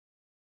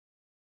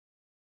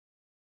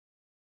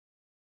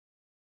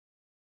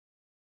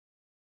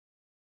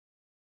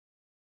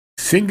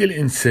Single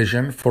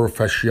incision for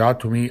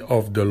fasciotomy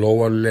of the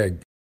lower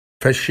leg.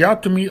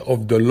 Fasciotomy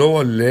of the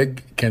lower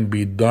leg can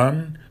be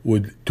done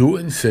with 2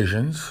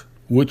 incisions,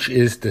 which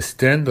is the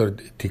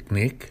standard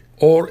technique,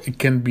 or it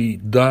can be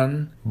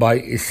done by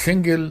a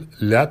single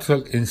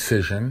lateral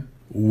incision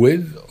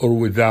with or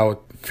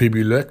without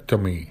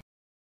fibulectomy.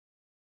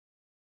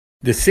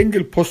 The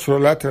single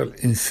posterolateral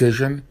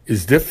incision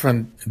is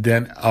different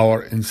than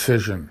our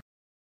incision.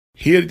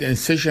 Here the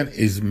incision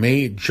is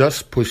made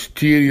just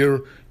posterior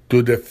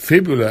to the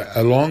fibula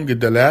along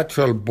the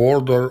lateral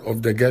border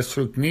of the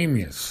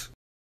gastrocnemius.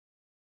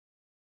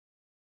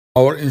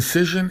 Our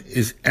incision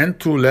is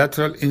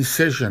anterolateral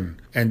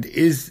incision and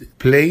is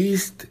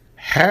placed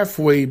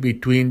halfway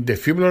between the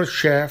fibular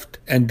shaft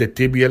and the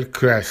tibial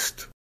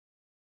crest.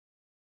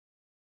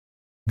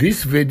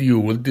 This video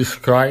will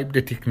describe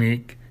the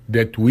technique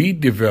that we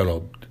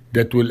developed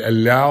that will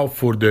allow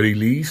for the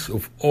release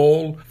of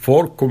all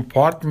 4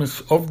 compartments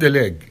of the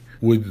leg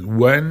with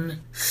 1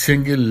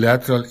 single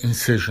lateral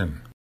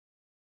incision.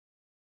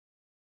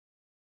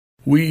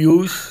 We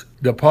use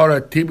the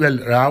paratibial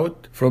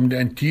route from the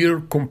anterior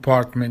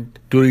compartment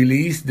to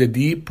release the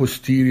deep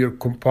posterior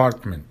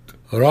compartment,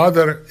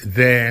 rather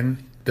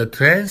than the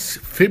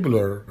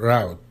transfibular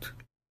route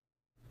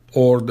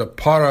or the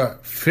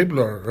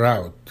parafibular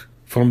route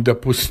from the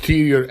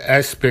posterior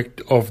aspect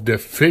of the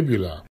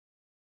fibula.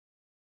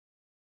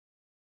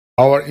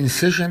 Our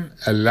incision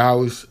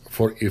allows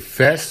for a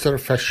faster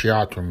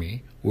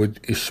fasciotomy with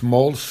a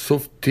small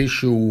soft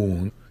tissue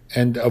wound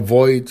and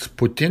avoids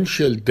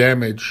potential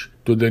damage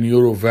to the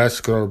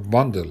neurovascular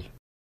bundle.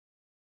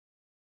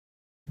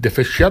 The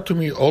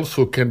fasciotomy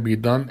also can be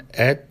done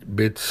at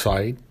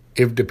bedside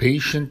if the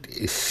patient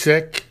is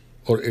sick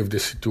or if the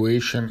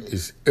situation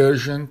is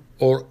urgent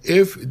or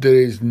if there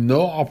is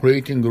no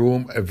operating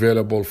room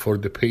available for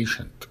the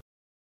patient.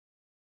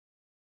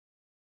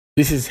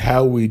 This is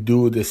how we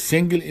do the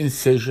single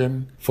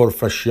incision for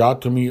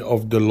fasciotomy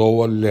of the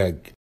lower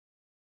leg.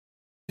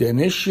 The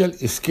initial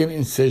skin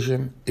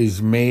incision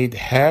is made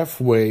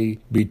halfway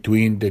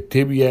between the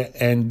tibia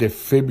and the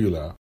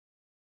fibula.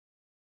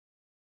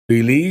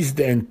 Release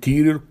the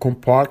anterior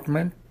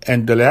compartment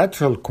and the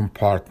lateral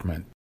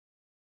compartment.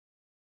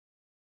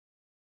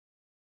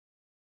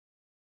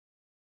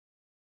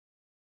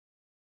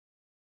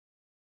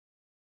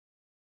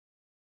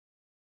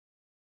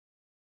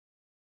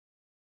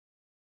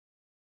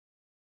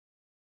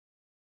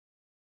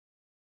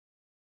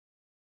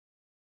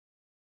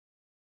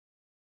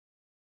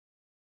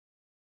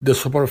 The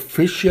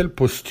superficial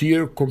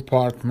posterior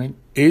compartment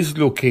is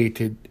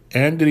located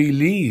and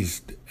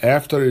released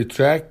after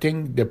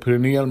retracting the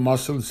peroneal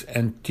muscles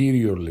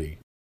anteriorly.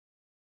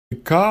 A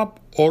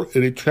Cobb or a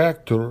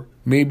retractor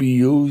may be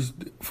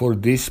used for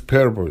this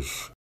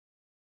purpose.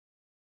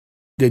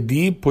 The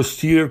deep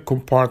posterior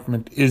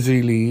compartment is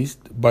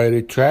released by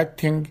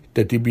retracting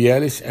the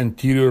tibialis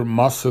anterior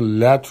muscle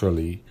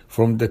laterally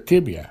from the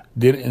tibia,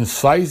 then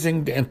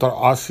incising the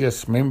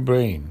interosseous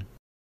membrane.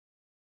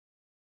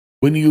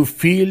 When you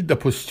feel the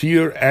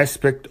posterior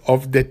aspect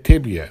of the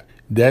tibia,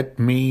 that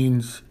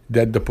means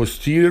that the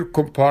posterior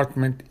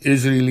compartment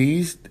is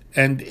released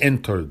and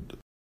entered.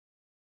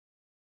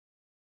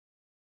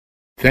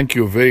 Thank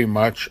you very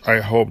much.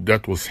 I hope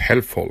that was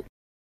helpful.